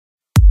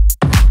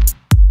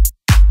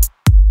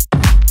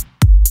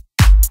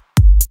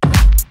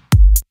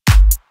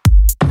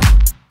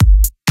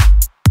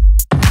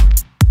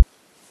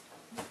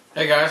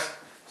Hey guys,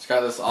 just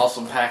got this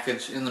awesome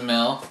package in the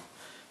mail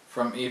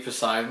from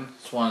Eposeidon.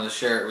 Just wanted to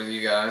share it with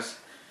you guys.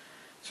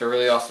 It's a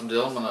really awesome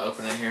deal. I'm going to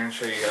open it here and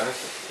show you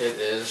guys. It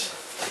is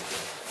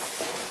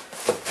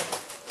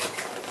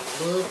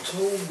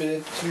little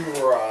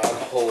bitty rod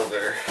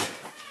holder.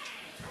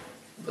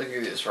 Look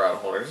at this rod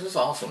holder. This is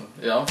awesome.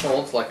 It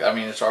unfolds like,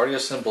 it's already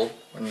assembled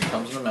when it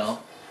comes in the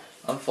mail.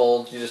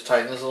 Unfolds, you just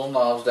tighten these little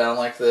knobs down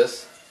like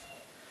this.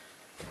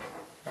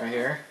 Right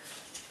here.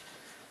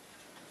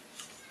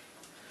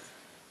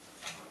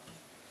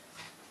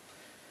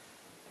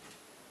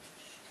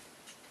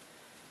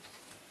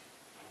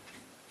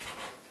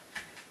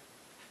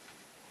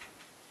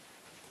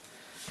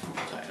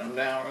 Tighten them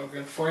down real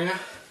good for you.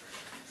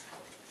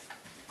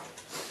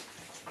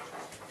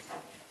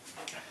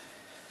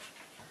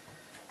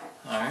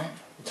 Alright,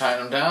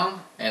 tighten them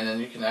down, and then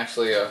you can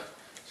actually,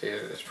 see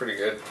it's pretty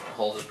good, it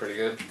holds it pretty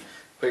good.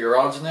 Put your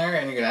rods in there,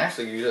 and you can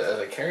actually use it as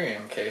a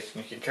carrying case.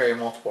 You can carry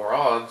multiple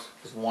rods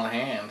with one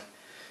hand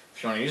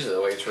if you want to use it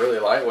that way. It's really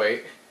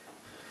lightweight.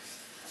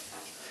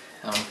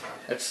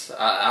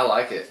 I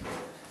like it.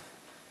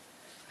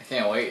 I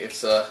can't wait.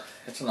 It's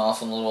an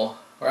awesome little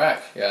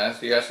rack,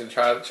 guys. You guys should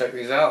try to check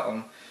these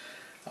out.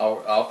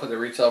 I'll put the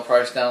retail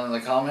price down in the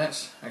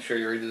comments. Make sure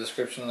you read the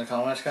description in the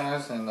comments,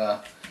 guys. And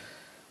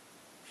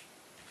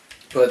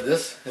but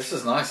this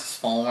is nice. This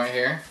foam right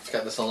here. It's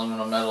got this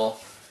aluminum metal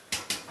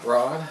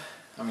rod.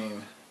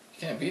 You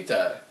can't beat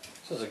that.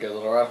 This is a good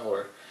little rod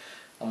holder.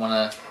 I'm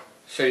gonna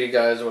show you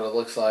guys what it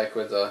looks like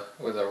with the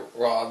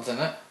rods in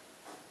it,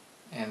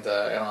 and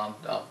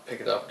I'll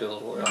pick it up, do a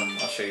little.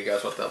 I'll show you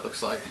guys what that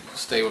looks like.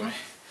 Stay with me.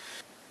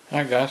 All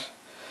right, guys.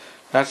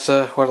 That's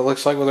what it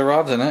looks like with the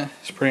rods in it.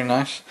 It's pretty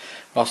nice.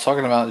 What I was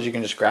talking about is you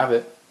can just grab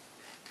it,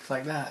 just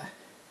like that,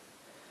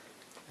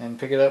 and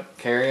pick it up,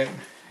 carry it.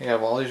 You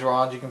have all these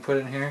rods you can put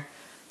in here.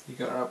 You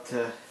got up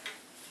to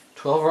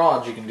 12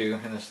 rods you can do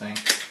in this thing.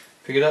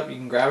 Pick it up, you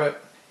can grab it,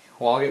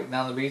 walk it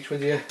down the beach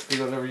with you,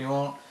 do whatever you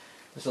want.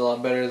 It's a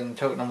lot better than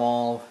toting them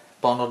all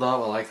bundled up.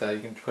 I like that.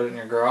 You can put it in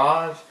your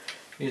garage,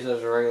 use it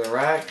as a regular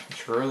rack.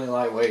 It's really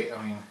lightweight.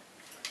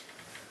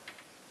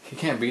 You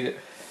can't beat it.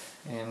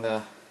 And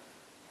I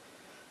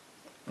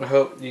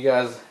hope you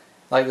guys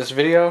like this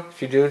video.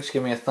 If you do, just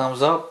give me a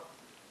thumbs up.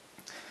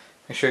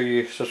 Make sure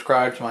you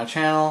subscribe to my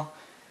channel.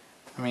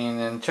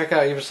 And check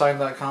out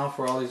Eposeidon.com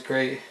for all these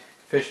great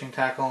fishing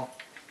tackle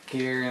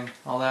gear and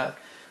all that.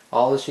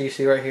 All this you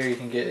see right here, you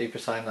can get at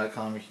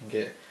Eposeidon.com. You can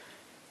get,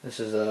 this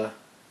is a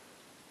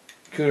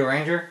Cuda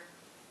Ranger,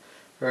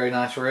 very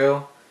nice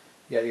reel.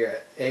 You got your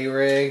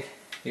A-rig,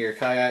 your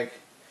kayak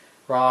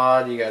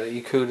rod. You got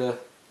an Cuda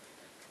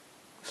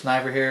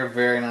sniper here,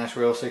 very nice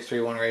reel,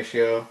 6:1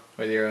 ratio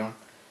with your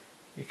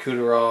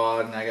Cuda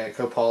rod, and I got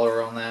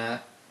copolymer on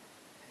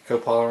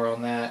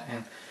that,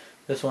 and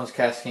this one's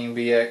Cascade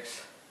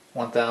BX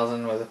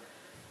 1000 with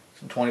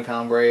some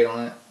 20-pound braid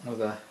on it with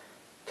a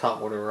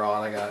topwater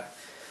rod I got.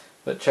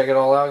 But check it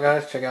all out,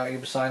 guys. Check out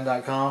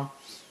Eposeidon.com.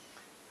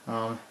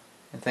 And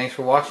thanks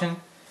for watching.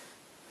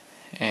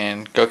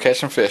 And go catch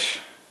some fish.